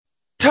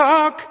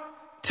Talk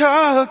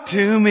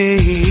to me.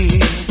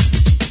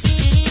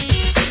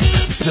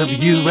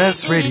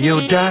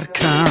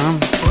 WSRadio.com.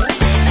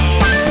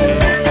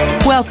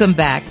 Welcome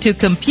back to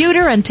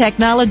Computer and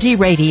Technology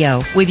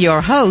Radio with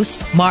your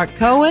hosts, Mark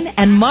Cohen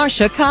and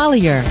Marcia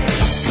Collier.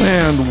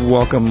 And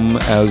welcome,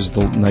 as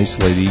the nice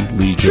lady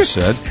Lee just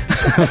said.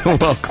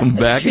 Welcome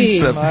back.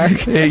 Gee, Mark.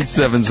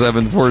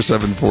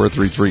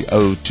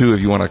 877-474-3302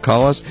 if you want to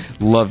call us.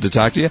 Love to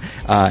talk to you.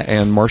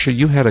 And Marcia,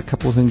 you had a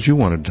couple of things you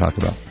wanted to talk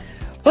about.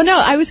 Well, no,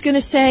 I was going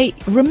to say,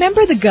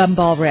 remember the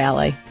Gumball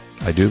Rally?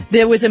 I do.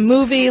 There was a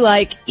movie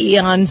like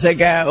eons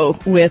ago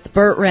with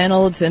Burt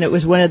Reynolds, and it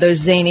was one of those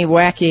zany,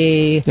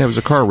 wacky Yeah, it was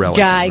a car rally.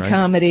 guy right?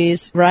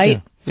 comedies,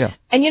 right? Yeah.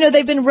 And,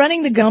 they've been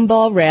running the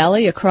Gumball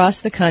Rally across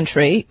the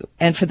country.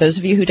 And for those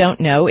of you who don't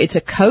know, it's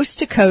a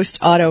coast-to-coast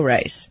auto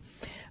race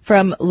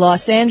from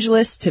Los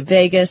Angeles to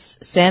Vegas,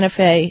 Santa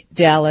Fe,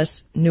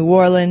 Dallas, New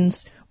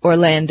Orleans,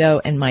 Orlando,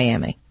 and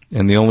Miami.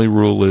 And the only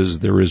rule is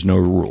there is no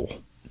rule.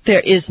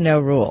 There is no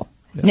rule.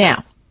 Yeah.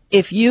 Now,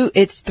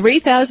 it's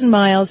 3,000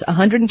 miles,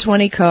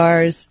 120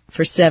 cars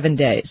for 7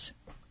 days.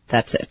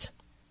 That's it.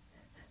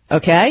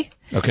 Okay?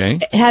 Okay.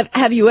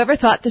 Have you ever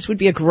thought this would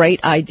be a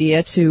great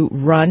idea to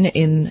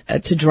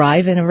to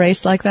drive in a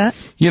race like that?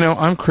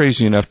 I'm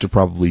crazy enough to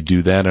probably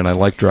do that, and I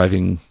like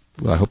driving.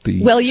 I hope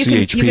the CHP is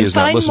not listening. You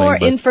can find more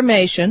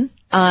information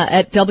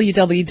at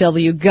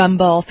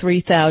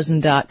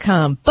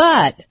www.gumball3000.com.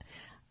 But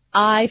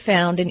I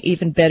found an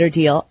even better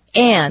deal,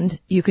 and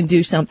you can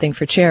do something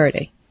for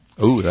charity.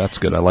 Oh, that's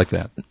good. I like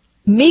that.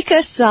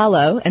 Mika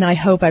Salo, and I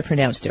hope I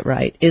pronounced it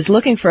right, is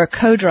looking for a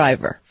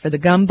co-driver for the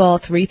Gumball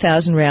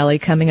 3000 rally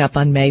coming up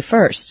on May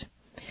 1st.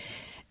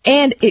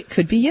 And it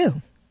could be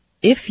you,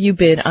 if you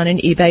bid on an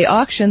eBay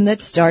auction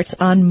that starts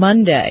on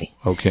Monday.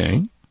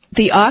 Okay.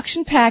 The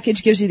auction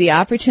package gives you the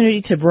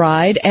opportunity to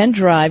ride and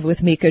drive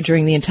with Mika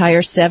during the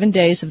entire 7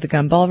 days of the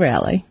Gumball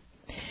rally.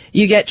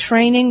 You get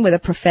training with a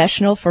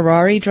professional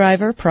Ferrari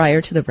driver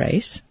prior to the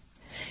race.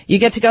 You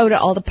get to go to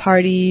all the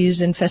parties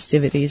and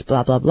festivities,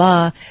 blah, blah,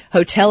 blah,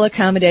 hotel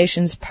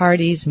accommodations,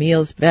 parties,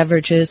 meals,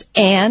 beverages,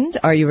 and,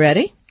 are you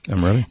ready?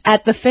 I'm ready.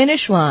 At the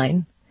finish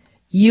line,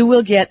 you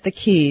will get the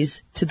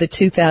keys to the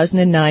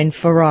 2009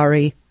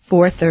 Ferrari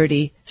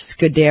 430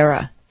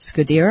 Scudera.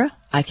 Scudera?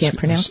 I can't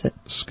pronounce it.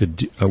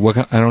 I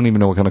don't even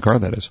know what kind of car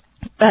that is.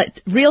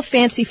 Real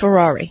fancy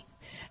Ferrari.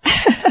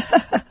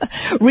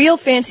 Real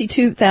fancy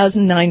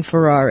 2009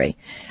 Ferrari.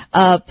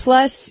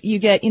 Plus, you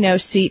get,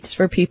 seats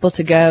for people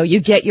to go.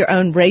 You get your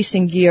own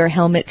racing gear,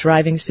 helmet,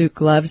 driving suit,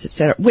 gloves,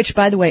 etc. Which,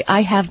 by the way,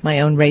 I have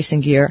my own racing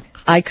gear.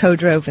 I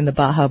co-drove in the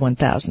Baja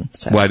 1000.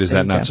 So why does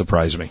that not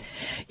surprise me?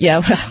 Yeah,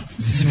 well,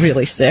 it's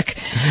really sick.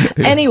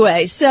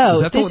 Anyway,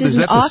 so this is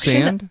an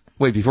auction. Sand?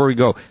 Wait, before we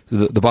go,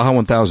 the Baja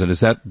 1000,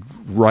 is that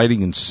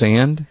riding in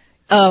sand?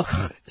 Oh,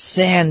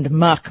 sand,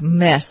 muck,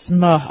 mess,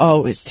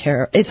 it's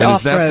terrible. It's off-road.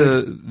 Is that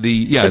it's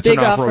the big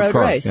an off-road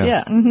car. Race,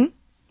 yeah. Mm-hmm.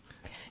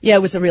 Yeah,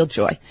 it was a real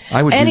joy.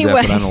 I would do that,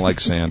 but I don't like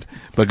sand.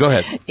 But go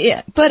ahead.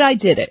 Yeah, but I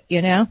did it,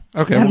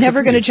 Okay. I'm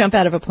never going to jump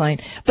out of a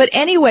plane. But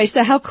anyway,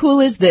 so how cool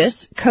is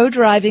this?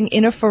 Co-driving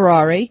in a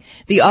Ferrari.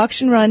 The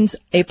auction runs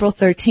April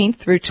 13th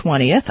through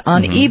 20th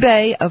on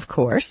eBay, of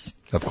course.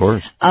 Of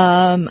course.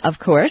 Of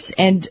course.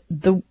 And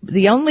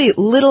the only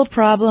little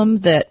problem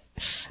that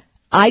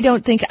I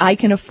don't think I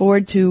can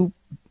afford to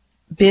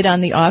bid on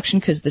the auction,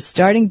 because the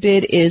starting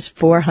bid is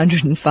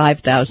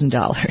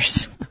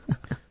 $405,000.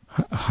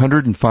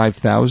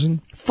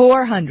 105,000?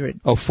 400.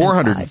 Oh,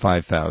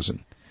 405,000.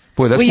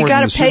 Boy, that's more than the Superman. Well, you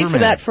got to pay for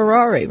that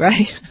Ferrari,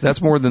 right?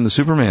 That's more than the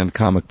Superman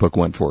comic book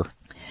went for.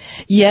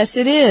 Yes,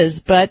 it is,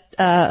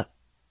 but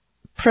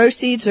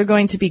proceeds are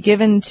going to be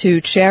given to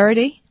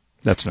charity.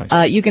 That's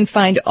nice. You can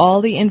find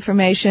all the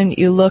information.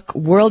 You look,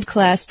 World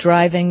Class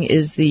Driving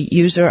is the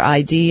user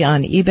ID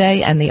on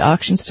eBay, and the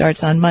auction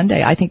starts on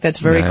Monday. I think that's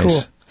very cool.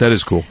 That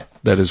is cool.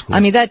 That is cool. I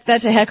mean,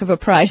 that's a heck of a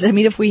prize. I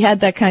mean, if we had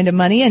that kind of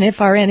money, and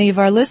if any of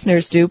our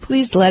listeners do,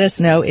 please let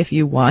us know if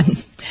you won.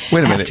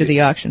 Wait a minute. After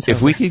the auction's over.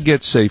 If we could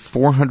get, say,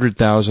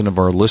 400,000 of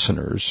our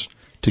listeners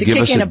to give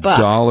us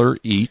 $1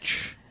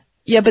 each.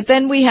 Yeah, but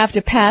then we have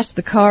to pass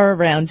the car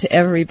around to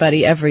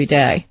everybody every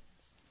day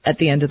at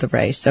the end of the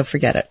race, so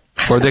forget it.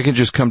 Or they can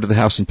just come to the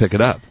house and pick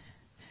it up,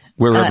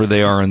 wherever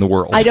they are in the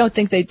world. I don't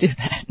think they do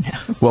that, no.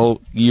 Well,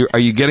 are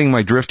you getting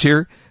my drift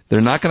here? They're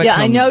not going to come.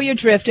 Yeah, I know you're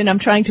drifting. I'm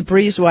trying to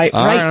breeze right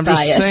by it. I'm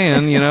just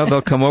saying,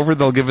 they'll come over,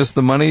 they'll give us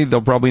the money,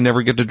 they'll probably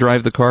never get to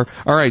drive the car.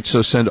 All right,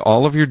 so send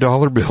all of your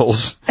dollar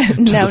bills to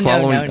the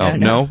following.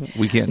 No,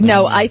 we can't.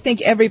 No, I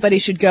think everybody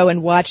should go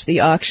and watch the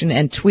auction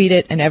and tweet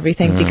it and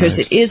everything, because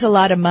it is a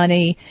lot of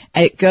money.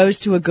 It goes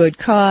to a good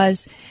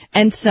cause,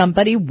 and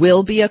somebody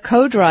will be a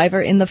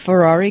co-driver in the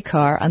Ferrari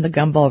car on the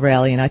Gumball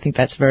Rally, and I think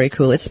that's very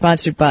cool.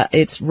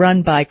 It's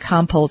run by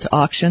Compult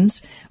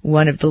Auctions,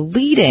 one of the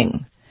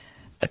leading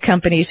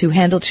companies who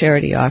handle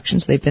charity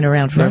auctions. They've been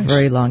around for a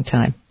very long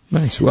time.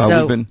 Nice. Well,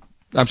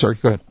 I'm sorry,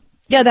 go ahead.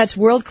 Yeah, that's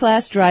World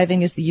Class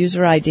Driving is the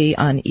user ID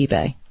on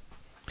eBay.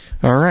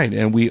 All right,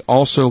 and we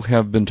also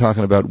have been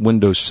talking about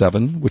Windows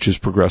 7, which is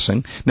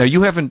progressing. Now,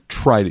 you haven't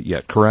tried it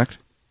yet, correct?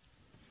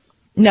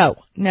 No.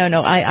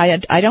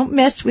 I don't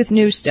mess with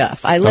new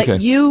stuff. I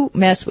let you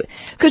mess with,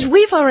 because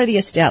we've already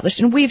established,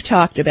 and we've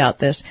talked about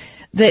this,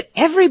 that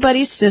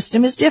everybody's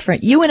system is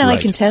different. You and I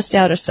can test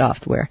out a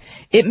software.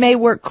 It may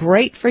work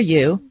great for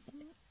you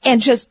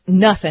and just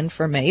nothing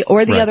for me,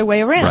 or the other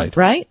way around,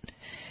 right?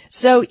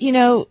 So,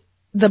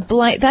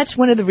 that's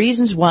one of the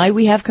reasons why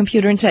we have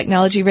Computer and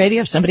Technology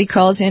Radio. If somebody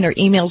calls in or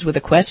emails with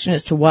a question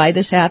as to why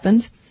this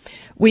happens,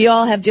 we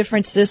all have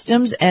different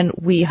systems, and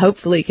we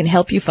hopefully can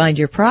help you find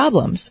your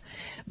problems.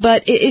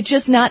 But it's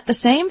just not the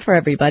same for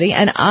everybody,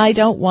 and I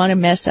don't want to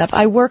mess up.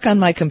 I work on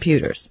my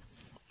computers.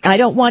 I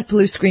don't want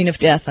blue screen of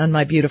death on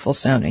my beautiful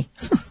Sony.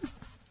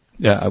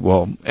 Yeah,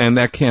 well, and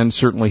that can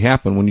certainly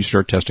happen when you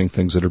start testing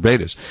things that are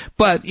betas.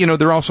 But,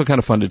 they're also kind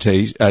of fun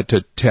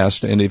to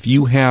test, and if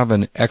you have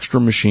an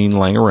extra machine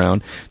lying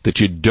around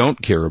that you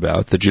don't care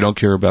about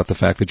the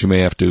fact that you may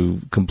have to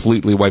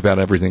completely wipe out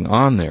everything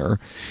on there,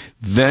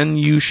 then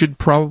you should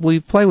probably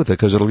play with it,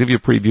 because it'll give you a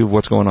preview of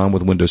what's going on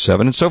with Windows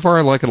 7. And so far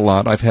I like it a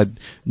lot. I've had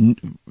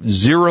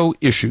zero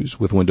issues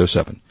with Windows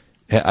 7.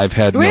 I've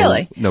had no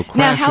crashes.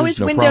 Now, how is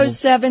Windows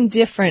 7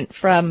 different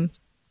from,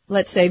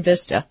 let's say,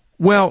 Vista?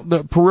 Well,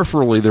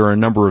 peripherally, there are a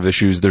number of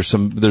issues.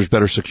 There's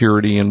better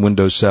security in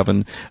Windows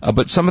 7,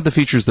 but some of the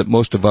features that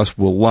most of us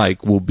will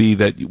like will be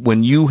that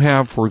when you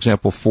have, for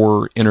example,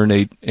 4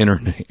 internet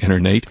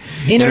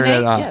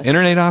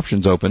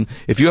options open,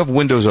 if you have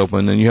Windows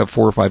open and you have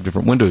 4 or 5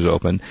 different windows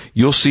open,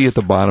 you'll see at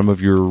the bottom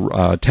of your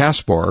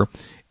taskbar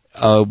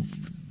a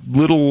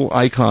little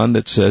icon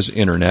that says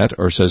Internet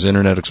or says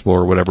Internet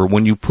Explorer or whatever.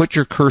 When you put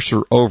your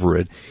cursor over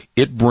it,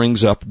 it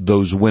brings up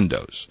those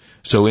windows.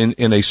 So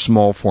in a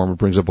small form, it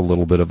brings up a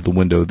little bit of the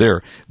window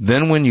there.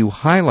 Then when you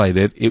highlight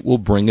it, it will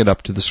bring it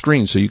up to the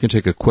screen. So you can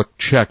take a quick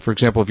check. For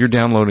example, if you're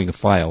downloading a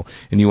file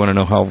and you want to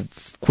know how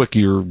quick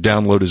your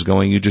download is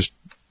going, you just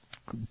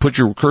put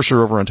your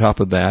cursor over on top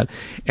of that,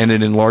 and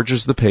it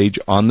enlarges the page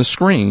on the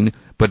screen,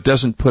 but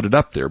doesn't put it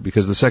up there,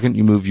 because the second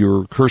you move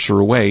your cursor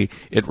away,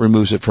 it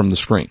removes it from the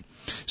screen.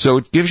 So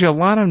it gives you a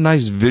lot of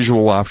nice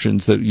visual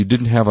options that you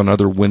didn't have on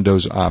other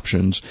Windows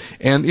options.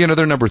 And, there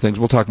are a number of things.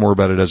 We'll talk more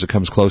about it as it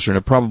comes closer, and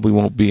it probably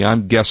won't be,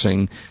 I'm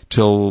guessing,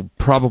 till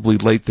probably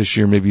late this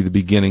year, maybe the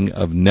beginning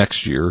of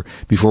next year,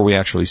 before we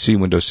actually see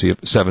Windows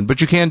 7.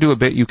 But you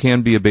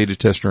can be a beta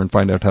tester and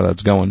find out how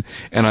that's going,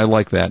 and I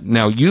like that.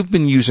 Now, you've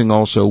been using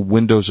also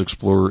Windows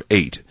Explorer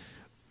 8.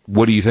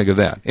 What do you think of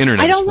that?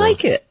 Internet Explorer. I don't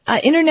like it.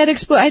 Internet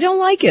Explorer, I don't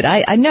like it.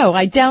 I know.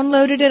 I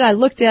downloaded it. I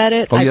looked at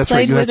it. I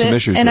played with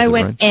it. And I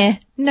went,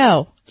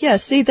 no. Yeah,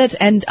 see,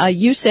 and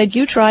you said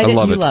you tried it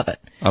and you love it.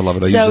 I love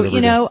it. I use it every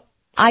day.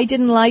 I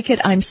didn't like it.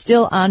 I'm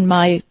still on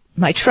my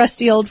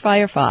trusty old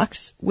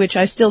Firefox, which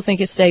I still think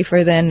is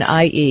safer than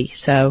IE.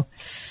 So,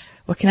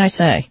 what can I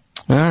say?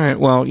 All right.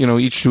 Well,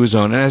 each to his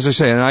own. And as I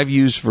say, and I've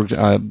used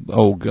let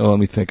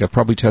me think. I've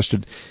probably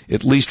tested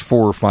at least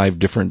 4 or 5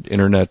 different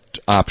internet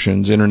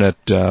options,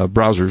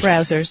 browsers.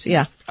 Browsers,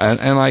 yeah.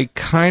 And I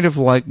kind of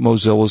like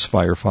Mozilla's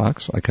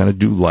Firefox. I kind of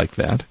do like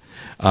that.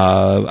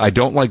 I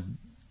don't like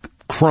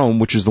Chrome,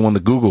 which is the one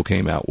that Google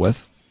came out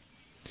with.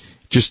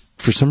 Just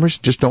for some reason,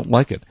 just don't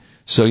like it.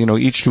 So,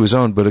 each to his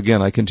own. But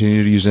again, I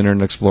continue to use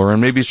Internet Explorer,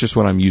 and maybe it's just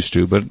what I'm used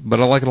to, but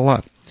I like it a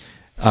lot.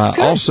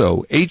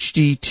 Also,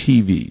 HD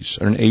TVs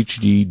and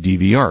HD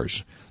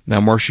DVRs.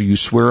 Now, Marcia, you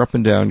swear up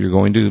and down you're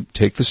going to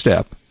take the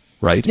step,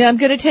 right? Yeah, I'm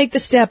going to take the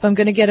step. I'm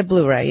going to get a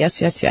Blu-ray. Yes.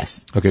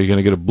 Okay, you're going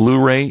to get a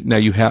Blu-ray. Now,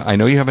 I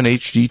know you have an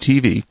HD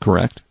TV,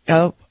 correct?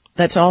 Oh,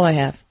 that's all I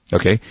have.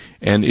 Okay,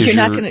 and you're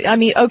not going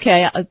to?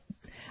 Okay.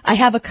 I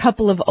have a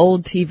couple of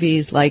old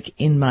TVs, like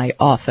in my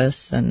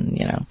office,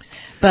 and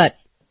but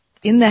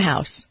in the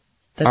house,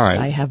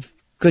 I have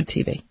good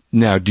TV.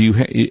 Now, do you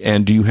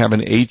have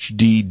an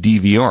HD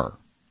DVR?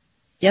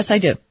 Yes, I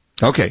do.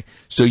 Okay,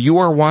 so you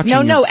are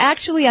watching... No,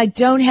 actually I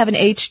don't have an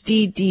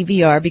HD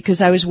DVR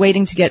because I was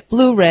waiting to get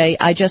Blu-ray.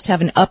 I just have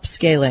an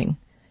upscaling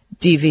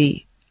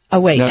DV. Oh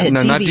wait, no,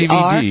 DVR? Not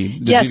DVD.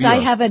 Yes, DVR.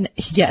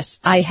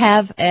 I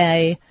have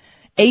a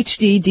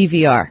HD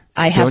DVR.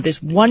 I have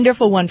this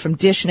wonderful one from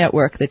Dish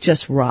Network that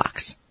just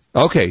rocks.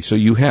 Okay, so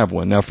you have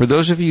one. Now, for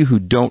those of you who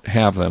don't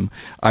have them,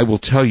 I will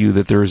tell you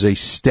that there is a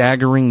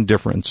staggering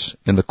difference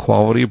in the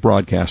quality of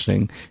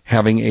broadcasting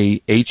having a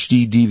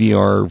HD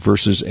DVR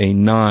versus a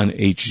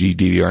non-HD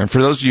DVR. And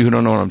for those of you who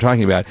don't know what I'm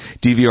talking about,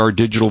 DVR,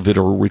 digital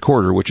video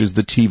recorder, which is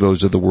the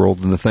TiVos of the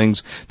world and the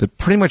things that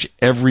pretty much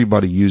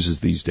everybody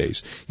uses these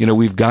days.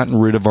 We've gotten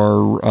rid of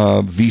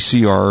our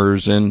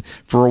VCRs, and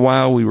for a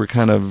while we were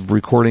kind of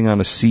recording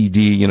on a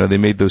CD. They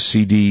made those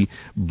CD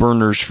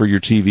burners for your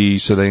TV,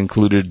 so they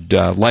included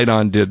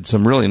Light-On did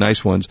some really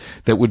nice ones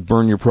that would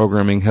burn your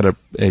programming, had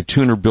a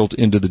tuner built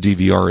into the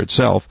DVR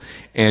itself,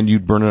 and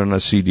you'd burn it on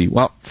a CD.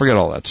 Well, forget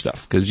all that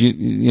stuff, because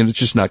it's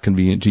just not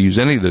convenient to use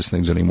any of those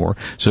things anymore.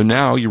 So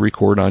now you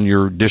record on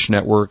your Dish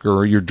Network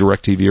or your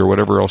DirecTV or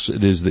whatever else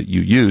it is that you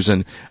use,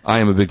 and I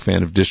am a big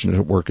fan of Dish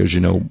Network, as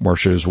you know,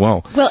 Marcia, as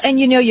well. Well, and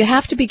you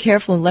have to be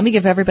careful, and let me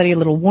give everybody a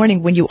little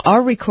warning. When you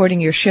are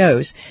recording your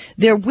shows,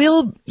 there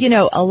will,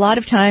 a lot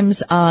of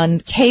times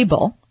on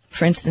cable,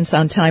 for instance,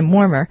 on Time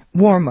Warner,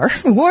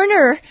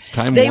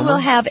 they will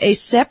have a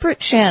separate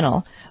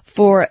channel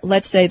for,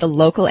 let's say, the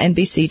local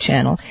NBC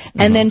channel,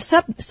 and then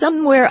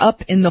somewhere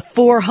up in the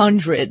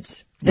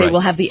 400s, they will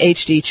have the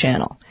HD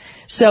channel.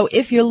 So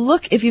if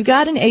you've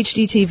got an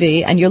HD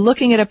TV and you're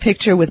looking at a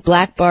picture with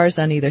black bars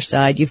on either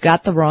side, you've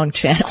got the wrong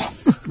channel.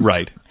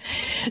 Right.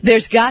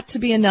 There's got to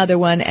be another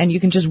one, and you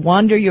can just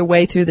wander your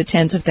way through the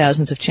tens of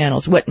thousands of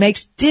channels. What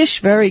makes Dish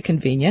very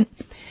convenient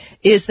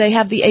is they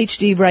have the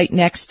HD right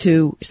next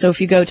to, so if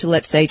you go to,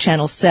 let's say,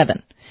 channel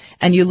 7,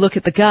 and you look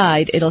at the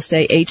guide, it'll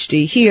say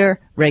HD here,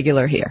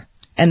 regular here.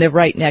 And they're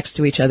right next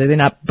to each other. They're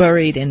not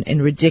buried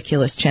in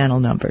ridiculous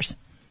channel numbers.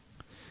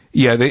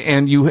 Yeah,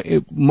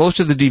 most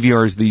of the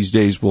DVRs these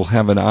days will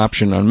have an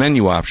option, a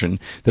menu option,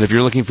 that if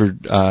you're looking for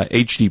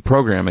HD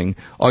programming,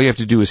 all you have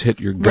to do is hit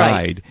your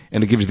guide,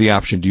 and it gives you the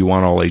option, do you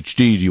want all HD,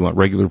 do you want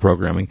regular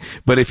programming?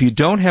 But if you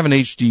don't have an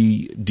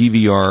HD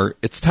DVR,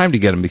 it's time to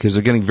get them, because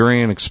they're getting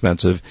very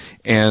inexpensive,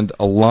 and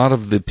a lot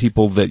of the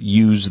people that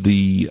use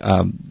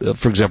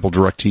for example,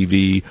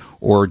 DirecTV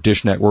or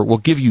Dish Network will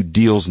give you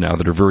deals now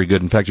that are very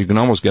good. In fact, you can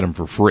almost get them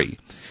for free.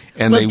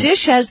 And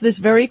Dish has this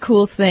very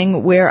cool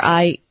thing where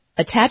I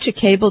attach a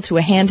cable to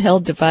a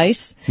handheld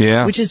device,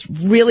 which is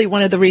really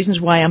one of the reasons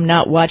why I'm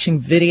not watching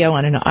video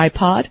on an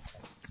iPod.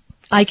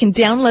 I can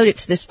download it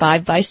to this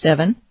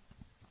 5x7.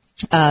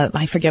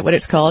 I forget what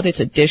it's called.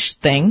 It's a Dish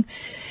thing.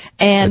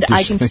 And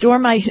I can store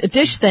my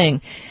Dish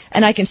thing.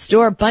 And I can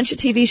store a bunch of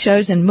TV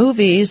shows and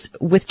movies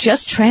with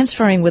just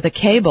transferring with a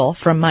cable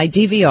from my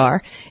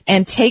DVR,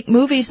 and take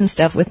movies and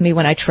stuff with me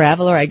when I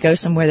travel or I go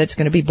somewhere that's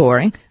going to be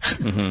boring.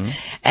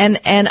 And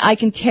I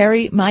can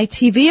carry my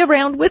TV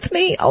around with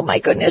me. Oh my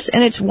goodness.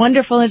 And it's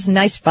wonderful. It's a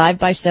nice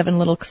 5x7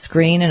 little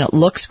screen, and it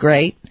looks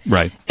great.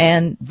 Right.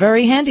 And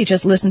very handy.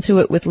 Just listen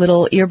to it with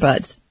little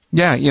earbuds.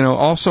 Yeah,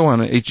 also on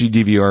HD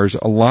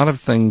DVRs, a lot of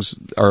things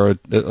are,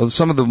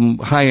 some of the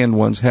high-end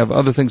ones have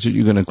other things that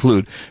you can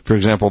include. For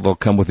example, they'll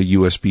come with a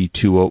USB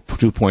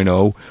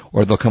 2.0,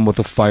 or they'll come with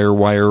a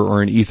FireWire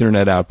or an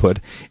Ethernet output,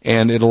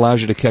 and it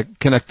allows you to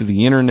connect to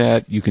the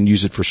Internet. You can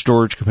use it for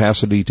storage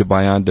capacity to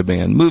buy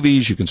on-demand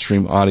movies. You can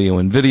stream audio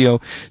and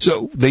video.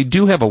 So they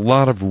do have a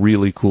lot of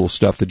really cool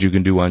stuff that you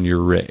can do on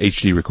your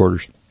HD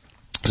recorders.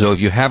 So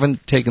if you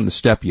haven't taken the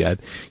step yet,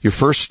 your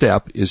first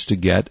step is to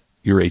get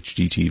your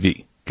HD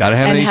TV. Gotta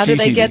have an HD TV.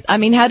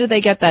 How do they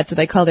get that? Do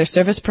they call their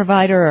service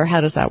provider, or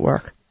how does that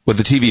work? With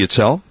the TV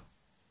itself?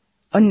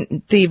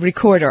 On the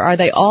recorder, are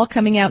they all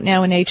coming out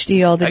now in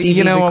HD, all the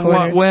DVD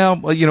recorders?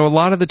 A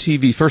lot of the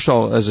TV, first of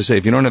all, as I say,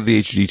 if you don't have the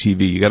HD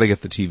TV, you gotta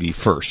get the TV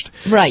first.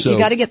 Right, you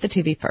gotta get the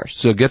TV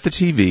first. So get the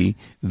TV,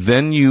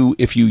 then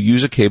if you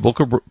use a cable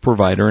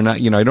provider, and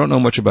I don't know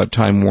much about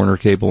Time Warner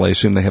Cable, I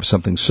assume they have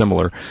something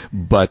similar,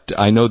 but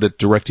I know that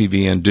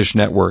DirecTV and Dish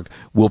Network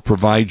will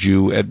provide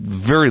you at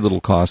very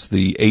little cost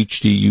the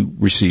HD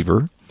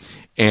receiver,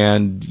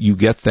 and you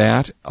get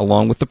that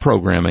along with the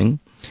programming.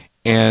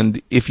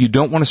 And if you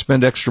don't want to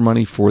spend extra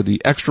money for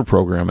the extra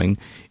programming,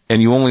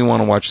 and you only want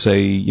to watch,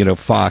 say,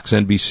 Fox,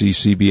 NBC,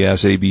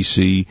 CBS,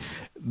 ABC,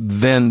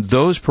 then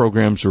those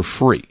programs are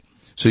free.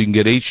 So you can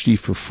get HD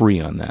for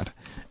free on that.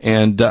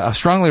 And I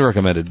strongly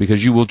recommend it,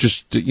 because you will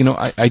just,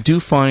 I do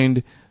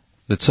find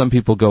that some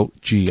people go,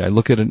 gee, I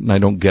look at it and I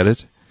don't get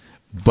it.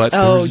 But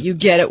you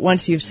get it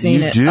once you've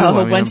seen it.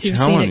 Once you've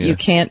seen it, you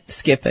can't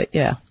skip it,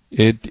 yeah.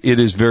 It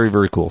is very,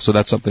 very cool. So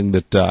that's something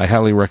that I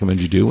highly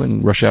recommend you do,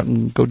 and rush out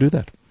and go do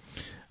that.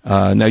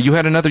 Now you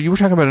were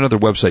talking about another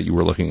website you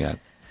were looking at.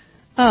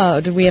 Oh,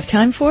 do we have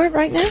time for it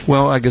right now?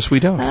 Well, I guess we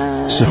don't.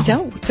 I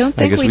don't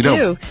think we do.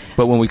 Don't.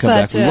 But when we come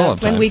back, we will have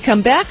time. When we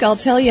come back, I'll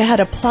tell you how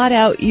to plot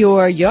out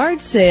your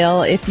yard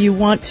sale if you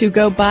want to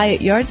go buy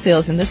at yard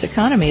sales in this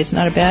economy. It's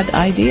not a bad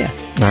idea.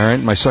 All right,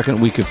 my second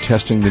week of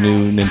testing the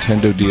new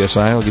Nintendo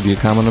DSi, I'll give you a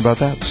comment about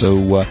that.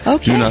 So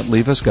do not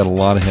leave us. Got a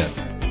lot ahead.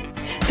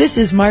 This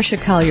is Marcia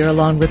Collier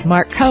along with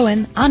Mark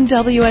Cohen on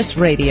WS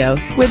Radio.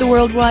 We're the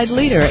worldwide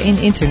leader in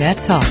Internet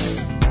talk.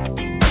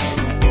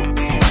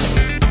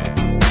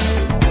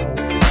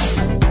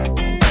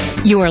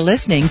 You are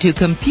listening to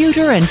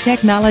Computer and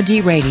Technology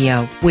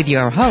Radio with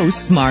your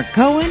hosts Mark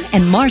Cohen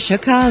and Marcia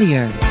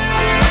Collier.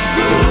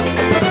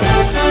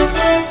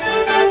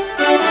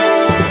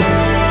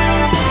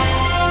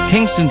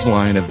 Kingston's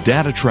line of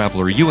Data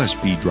Traveler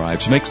USB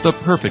drives makes the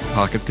perfect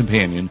pocket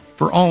companion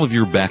for all of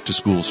your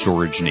back-to-school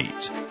storage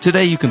needs.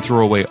 Today you can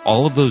throw away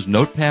all of those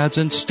notepads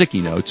and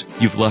sticky notes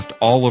you've left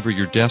all over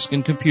your desk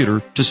and computer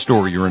to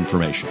store your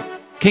information.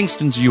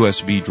 Kingston's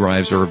USB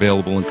drives are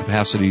available in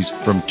capacities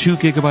from 2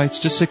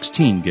 gigabytes to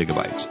 16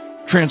 gigabytes.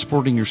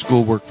 Transporting your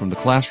schoolwork from the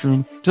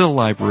classroom to the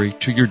library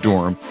to your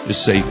dorm is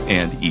safe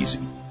and easy.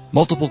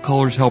 Multiple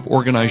colors help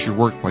organize your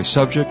work by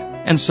subject,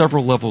 and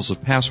several levels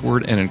of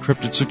password and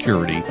encrypted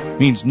security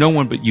means no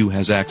one but you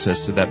has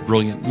access to that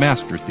brilliant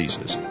master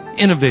thesis,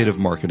 innovative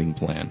marketing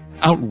plan,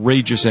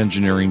 outrageous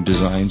engineering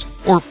designs,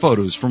 or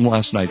photos from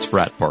last night's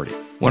frat party.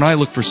 When I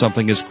look for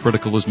something as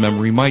critical as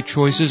memory, my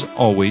choice is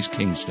always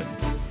Kingston.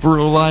 For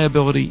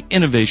reliability,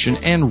 innovation,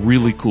 and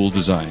really cool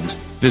designs,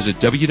 visit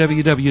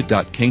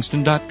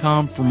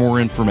www.kingston.com for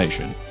more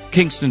information.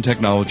 Kingston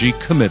Technology,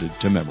 committed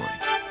to memory.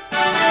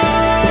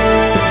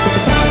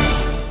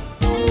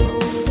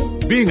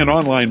 Being an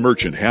online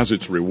merchant has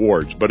its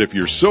rewards, but if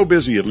you're so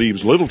busy it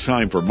leaves little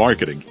time for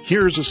marketing,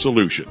 here's a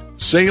solution.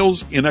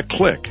 Sales in a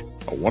Click,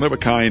 a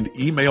one-of-a-kind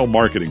email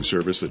marketing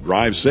service that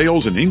drives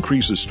sales and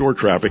increases store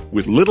traffic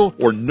with little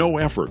or no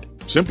effort.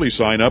 Simply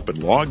sign up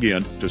and log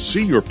in to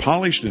see your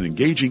polished and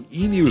engaging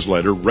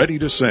e-newsletter ready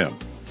to send.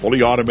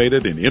 Fully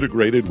automated and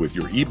integrated with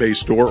your eBay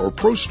store or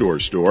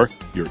ProStore store,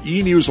 your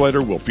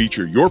e-newsletter will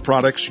feature your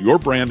products, your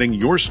branding,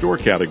 your store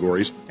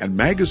categories, and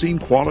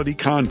magazine-quality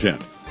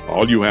content.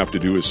 All you have to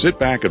do is sit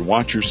back and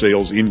watch your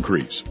sales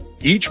increase.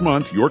 Each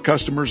month, your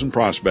customers and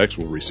prospects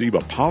will receive a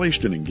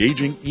polished and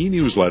engaging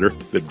e-newsletter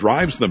that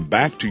drives them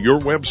back to your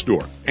web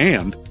store.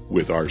 And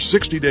with our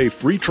 60-day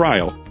free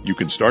trial, you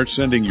can start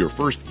sending your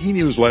first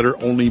e-newsletter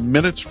only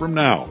minutes from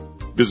now.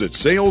 Visit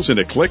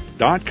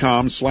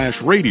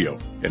salesinaClick.com/radio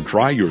and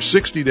try your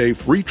 60-day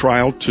free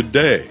trial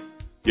today.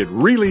 It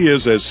really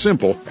is as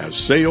simple as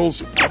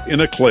sales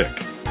in a click.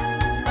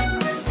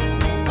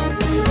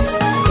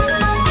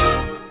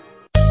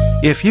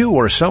 If you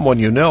or someone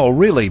you know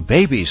really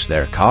babies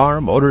their car,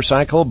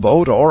 motorcycle,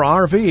 boat, or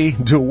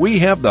RV, do we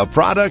have the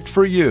product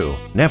for you?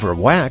 Never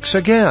wax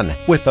again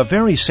with the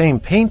very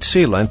same paint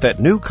sealant that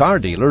new car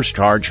dealers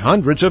charge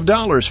hundreds of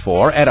dollars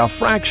for at a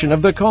fraction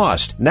of the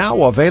cost,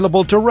 now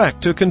available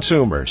direct to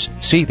consumers.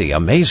 See the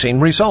amazing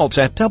results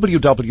at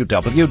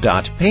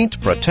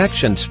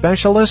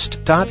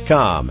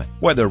www.paintprotectionspecialist.com.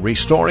 Whether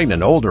restoring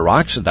an older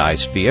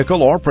oxidized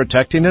vehicle or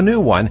protecting a new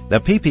one, the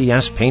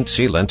PPS paint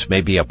sealant may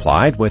be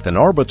applied with an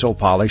orbital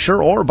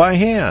polisher or by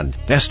hand.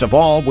 Best of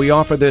all, we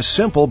offer this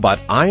simple but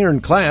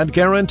ironclad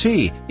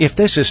guarantee. If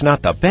this is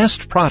not the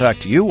best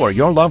product you or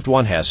your loved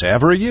one has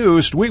ever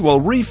used, we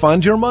will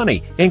refund your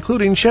money,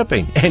 including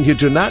shipping, and you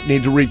do not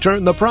need to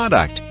return the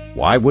product.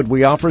 Why would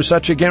we offer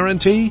such a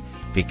guarantee?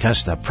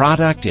 Because the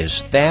product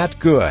is that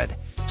good.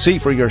 See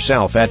for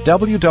yourself at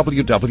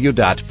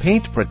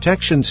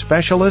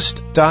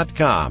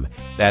www.paintprotectionspecialist.com.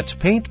 That's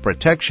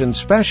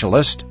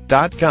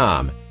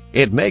paintprotectionspecialist.com.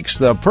 It makes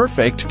the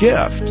perfect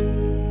gift.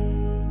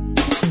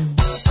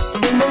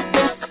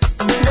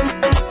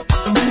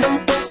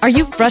 Are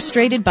you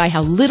frustrated by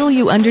how little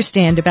you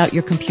understand about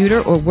your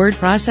computer or word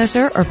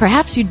processor? Or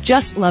perhaps you'd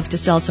just love to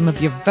sell some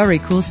of your very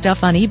cool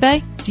stuff on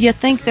eBay? Do you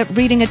think that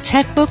reading a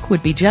tech book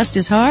would be just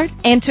as hard?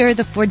 Enter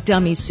the For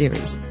Dummies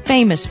series,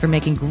 famous for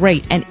making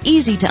great and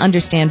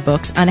easy-to-understand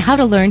books on how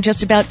to learn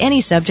just about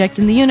any subject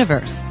in the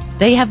universe.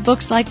 They have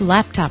books like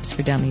Laptops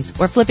for Dummies,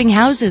 or Flipping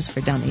Houses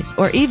for Dummies,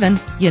 or even,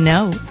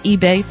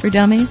 eBay for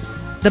Dummies.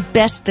 The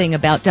best thing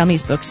about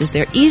Dummies books is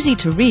they're easy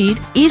to read,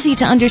 easy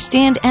to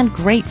understand, and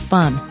great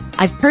fun.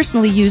 I've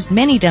personally used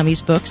many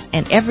Dummies books,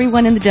 and every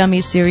one in the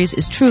Dummies series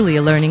is truly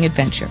a learning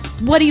adventure.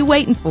 What are you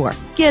waiting for?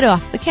 Get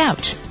off the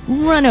couch.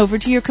 Run over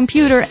to your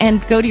computer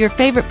and go to your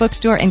favorite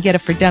bookstore and get a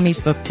For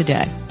Dummies book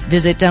today.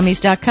 Visit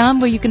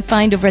dummies.com, where you can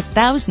find over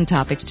 1,000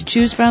 topics to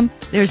choose from.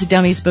 There's a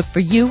Dummies book for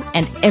you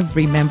and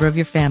every member of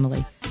your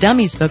family.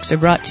 Dummies books are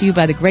brought to you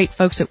by the great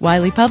folks at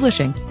Wiley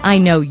Publishing. I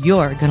know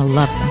you're going to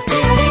love them.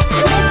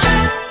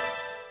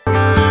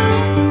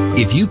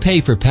 If you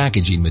pay for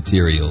packaging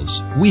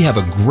materials, we have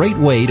a great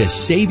way to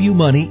save you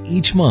money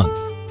each month.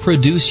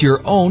 Produce your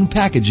own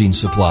packaging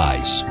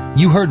supplies.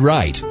 You heard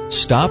right.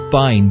 Stop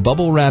buying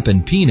bubble wrap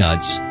and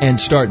peanuts and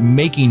start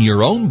making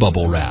your own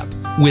bubble wrap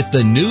with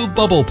the new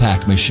Bubble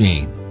Pack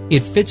machine.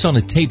 It fits on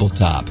a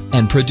tabletop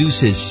and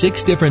produces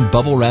 6 different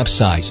bubble wrap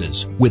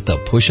sizes with the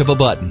push of a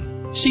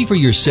button. See for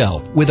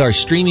yourself with our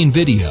streaming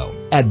video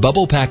at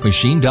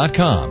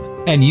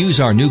BubblePackMachine.com and use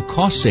our new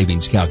cost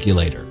savings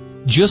calculator.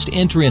 Just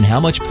enter in how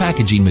much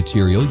packaging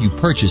material you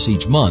purchase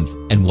each month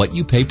and what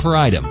you pay per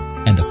item,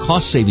 and the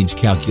cost savings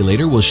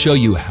calculator will show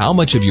you how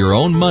much of your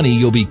own money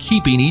you'll be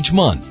keeping each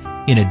month.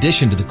 In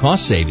addition to the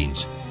cost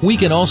savings, we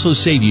can also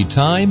save you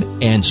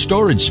time and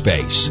storage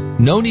space.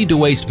 No need to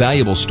waste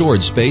valuable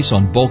storage space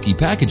on bulky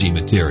packaging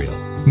material.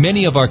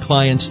 Many of our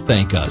clients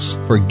thank us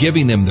for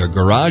giving them their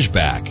garage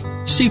back.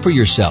 See for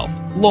yourself.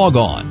 Log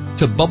on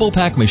to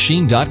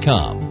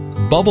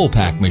BubblePackMachine.com.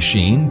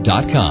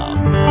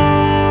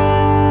 BubblePackMachine.com.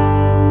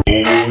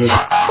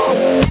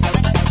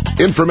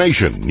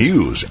 Information,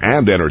 news,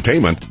 and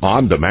entertainment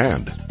on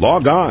demand.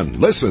 Log on,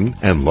 listen,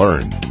 and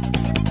learn.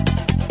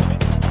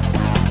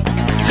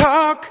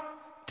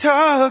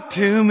 Talk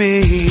to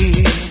me.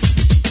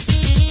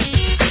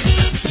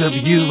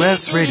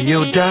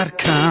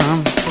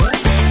 WSRadio.com.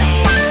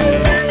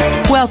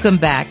 Welcome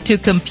back to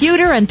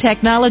Computer and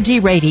Technology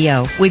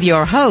Radio with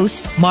your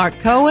hosts, Mark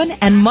Cohen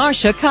and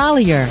Marcia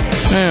Collier.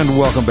 And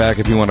welcome back.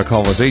 If you want to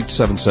call us,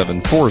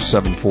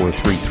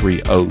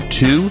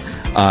 877-474-3302.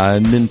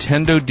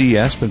 Nintendo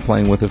DS, been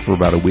playing with it for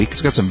about a week.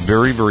 It's got some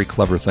very, very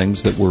clever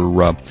things that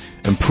were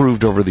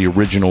improved over the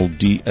original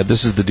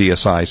this is the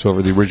DSi, so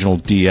over the original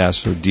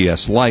DS or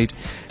DS Lite.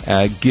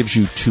 Gives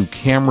you 2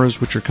 cameras,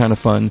 which are kind of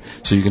fun,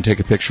 so you can take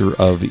a picture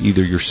of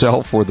either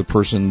yourself or the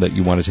person that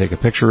you want to take a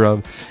picture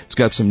of. It's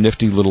got some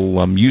nifty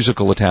little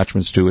musical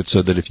attachments to it,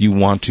 so that if you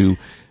want to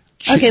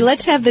Okay,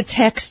 let's have the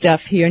tech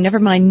stuff here. Never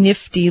mind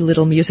nifty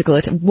little musical.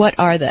 What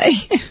are they?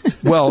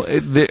 Well,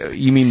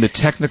 you mean the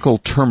technical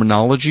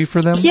terminology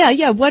for them?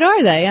 Yeah. What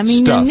are they? I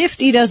mean,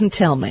 nifty doesn't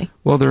tell me.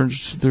 Well, they're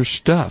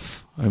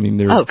stuff. I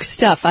mean,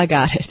 stuff. I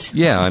got it.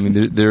 Yeah, I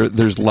mean,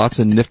 there's lots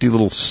of nifty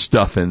little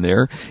stuff in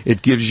there.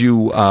 It gives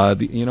you,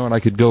 and I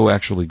could go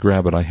actually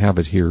grab it. I have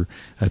it here.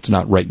 It's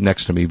not right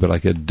next to me, but I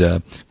could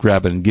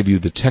grab it and give you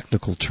the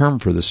technical term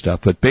for this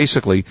stuff. But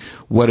basically,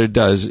 what it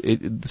does,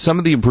 some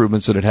of the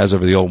improvements that it has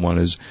over the old one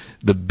is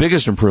the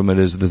biggest improvement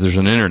is that there's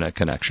an internet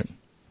connection.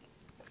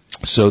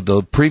 So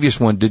the previous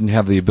one didn't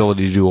have the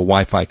ability to do a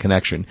Wi-Fi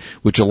connection,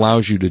 which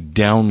allows you to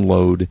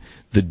download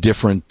the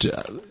different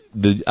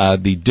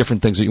the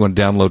different things that you want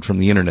to download from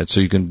the internet. So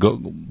you can go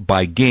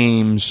buy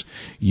games,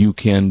 you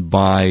can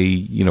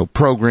buy,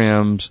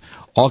 programs,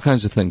 all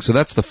kinds of things. So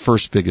that's the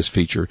first biggest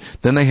feature.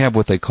 Then they have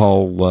what they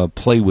call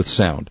play with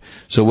sound.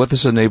 So what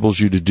this enables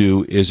you to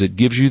do is it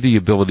gives you the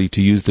ability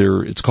to use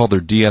it's called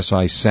their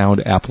DSI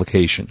sound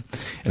application.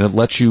 And it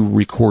lets you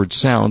record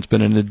sounds,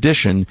 but in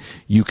addition,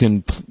 you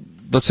can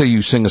let's say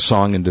you sing a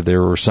song into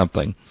there or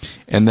something,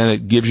 and then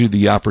it gives you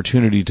the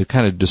opportunity to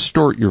kind of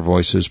distort your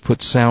voices,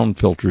 put sound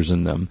filters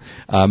in them.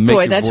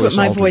 Boy, that's what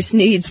my voice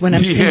needs when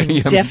I'm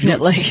singing,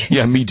 definitely.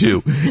 Yeah, me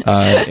too.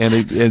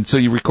 And so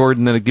you record,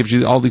 and then it gives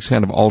you all these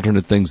kind of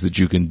alternate things that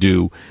you can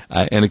do,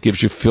 and it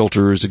gives you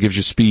filters, it gives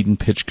you speed and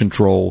pitch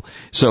control.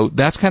 So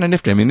that's kind of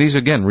nifty. I mean, these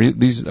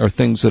are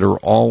things that are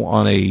all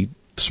on a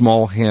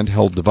small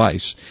handheld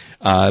device.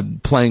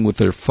 Playing with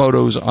their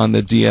photos on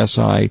the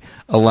DSI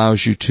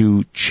allows you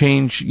to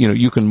change,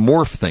 you can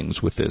morph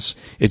things with this.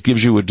 It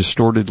gives you a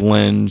distorted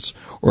lens,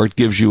 or it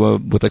gives you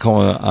what they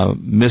call a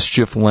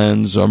mischief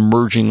lens, a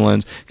merging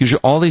lens. It gives you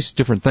all these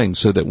different things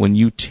so that when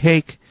you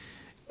take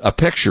a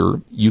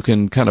picture, you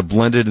can kind of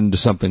blend it into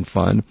something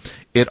fun.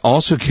 It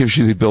also gives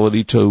you the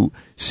ability to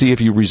see if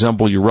you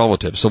resemble your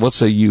relatives. So let's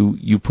say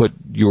you put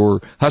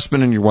your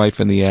husband and your wife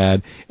in the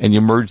ad, and you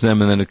merge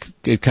them, and then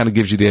it kind of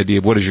gives you the idea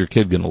of what is your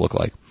kid going to look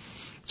like.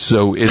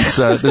 So it's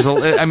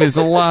there's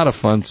a lot of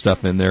fun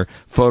stuff in there.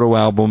 Photo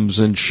albums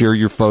and share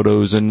your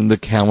photos and the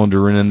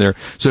calendar and in there.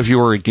 So if you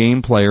are a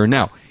game player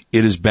now.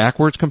 It is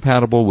backwards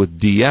compatible with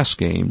DS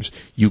games.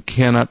 You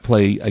cannot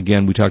play,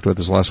 again, we talked about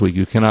this last week,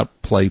 you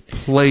cannot play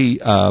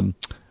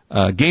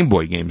Game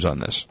Boy games on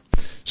this.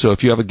 So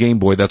if you have a Game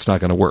Boy, that's not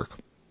going to work.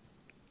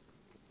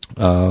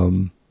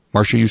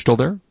 Marcia, you still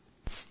there?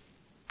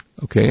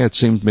 Okay, it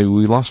seems maybe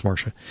we lost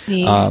Marcia.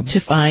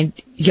 To find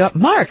your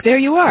Mark, there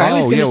you are.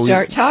 I was going to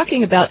start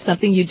talking about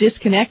something. You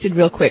disconnected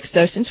real quick.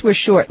 So since we're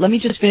short, let me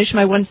just finish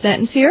my one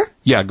sentence here.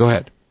 Yeah, go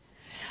ahead.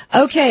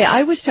 Okay,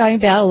 I was talking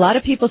about a lot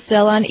of people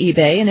sell on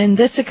eBay, and in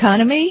this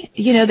economy,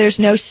 there's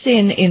no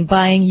sin in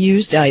buying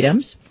used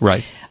items.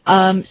 Right.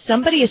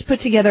 Somebody has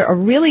put together a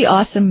really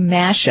awesome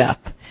mashup.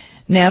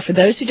 Now, for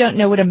those who don't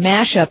know what a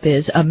mashup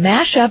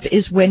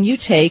is when you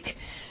take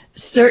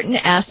certain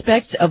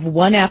aspects of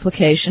one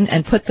application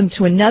and put them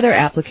to another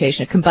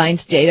application. It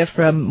combines data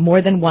from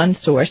more than one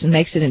source and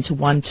makes it into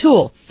one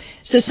tool.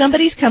 So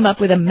somebody's come up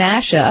with a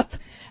mashup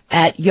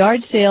at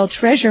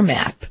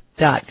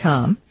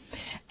yardsaleTreasureMap.com.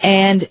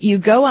 And you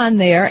go on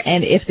there,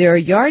 and if there are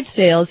yard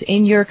sales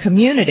in your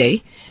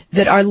community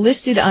that are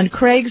listed on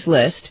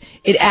Craigslist,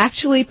 it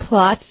actually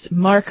plots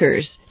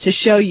markers to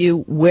show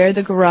you where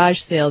the garage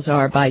sales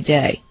are by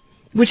day,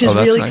 which is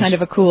really nice. Kind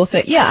of a cool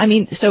thing. Yeah, I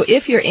mean, so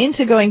if you're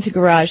into going to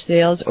garage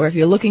sales or if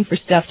you're looking for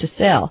stuff to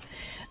sell,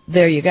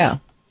 there you go.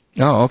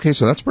 Oh, okay,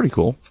 so that's pretty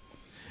cool.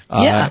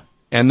 Yeah.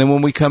 And then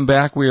when we come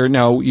back,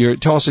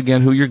 tell us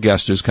again who your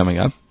guest is coming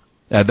up.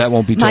 That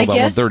won't be till about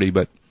 1:30,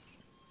 but...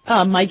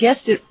 my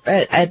guest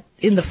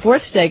in the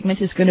fourth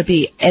segment is going to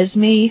be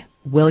Esme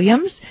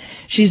Williams.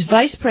 She's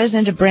Vice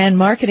President of Brand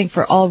Marketing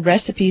for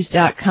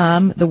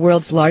AllRecipes.com, the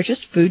world's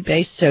largest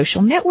food-based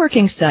social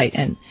networking site.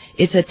 And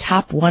it's a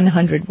top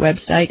 100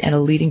 website and a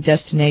leading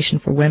destination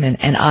for women.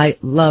 And I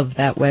love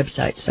that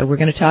website. So we're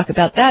going to talk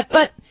about that.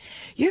 But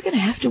you're going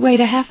to have to wait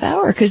a half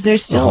hour because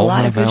there's still a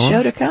lot of good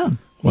show to come.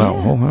 Well,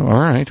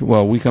 all right.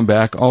 Well, we come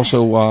back.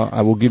 Also,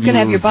 I will give you... You're going to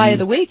have your buy of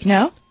the week,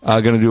 no?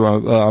 I'm going to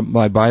do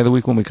my buy of the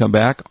week when we come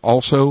back.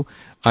 Also,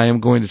 I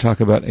am going to talk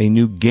about a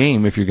new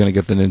game, if you're going to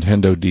get the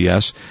Nintendo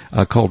DS,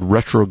 called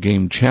Retro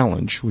Game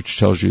Challenge, which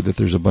tells you that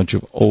there's a bunch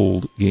of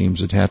old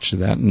games attached to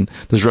that. And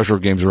those retro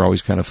games are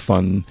always kind of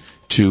fun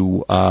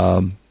to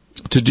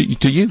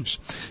use.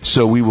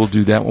 So we will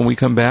do that when we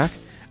come back.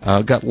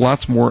 Got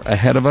lots more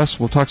ahead of us.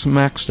 We'll talk some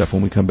Mac stuff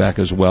when we come back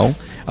as well.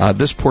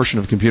 This portion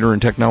of Computer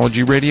and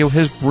Technology Radio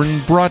has been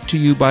brought to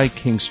you by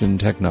Kingston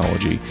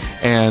Technology,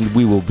 and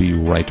we will be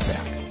right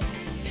back.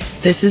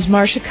 This is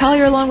Marcia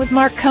Collier along with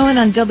Mark Cohen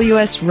on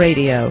WS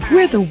Radio.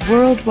 We're the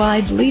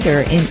worldwide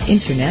leader in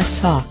Internet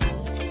talk.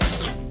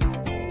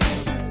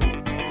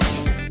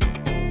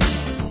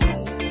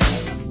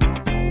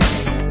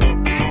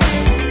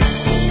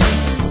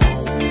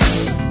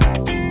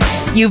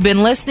 You've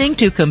been listening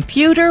to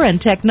Computer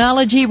and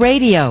Technology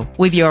Radio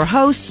with your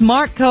hosts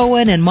Mark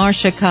Cohen and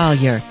Marcia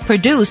Collier.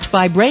 Produced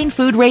by Brain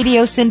Food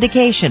Radio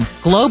Syndication,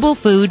 Global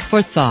Food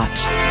for Thought.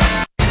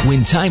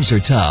 When times are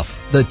tough,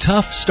 the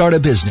tough start a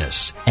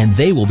business, and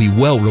they will be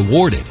well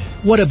rewarded.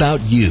 What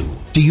about you?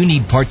 Do you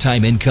need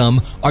part-time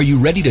income? Are you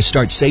ready to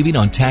start saving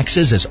on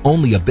taxes as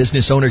only a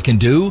business owner can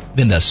do?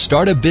 Then the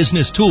Start a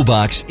Business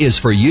Toolbox is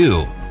for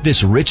you.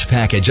 This rich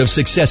package of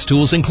success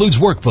tools includes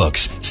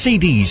workbooks,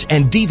 CDs,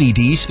 and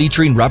DVDs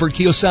featuring Robert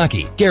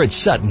Kiyosaki, Garrett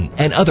Sutton,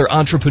 and other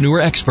entrepreneur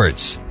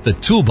experts. The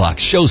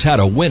Toolbox shows how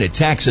to win at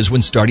taxes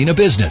when starting a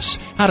business,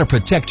 how to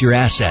protect your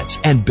assets,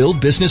 and build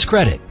business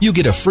credit. You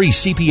get a free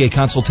CPA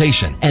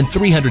consultation and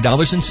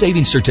 $300 in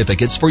savings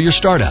certificates for your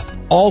startup,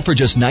 all for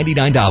just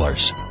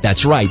 $99.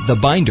 That's right, the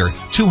binder,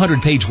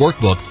 200-page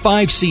workbook,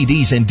 5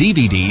 CDs and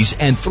DVDs,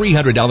 and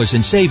 $300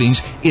 in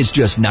savings is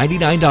just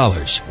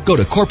 $99. Go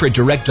to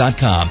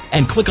CorporateDirect.com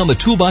and click on the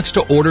Toolbox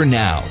to order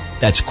now.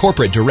 That's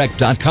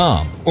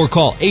CorporateDirect.com or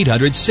call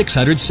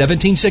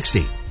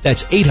 800-600-1760.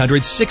 That's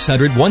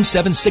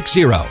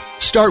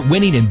 800-600-1760. Start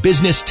winning in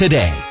business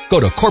today.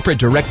 Go to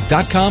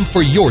CorporateDirect.com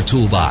for your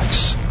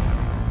toolbox.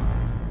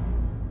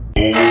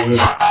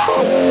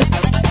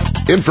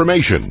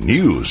 Information,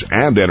 news,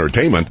 and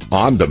entertainment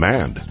on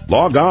demand.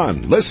 Log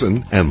on,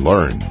 listen, and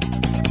learn.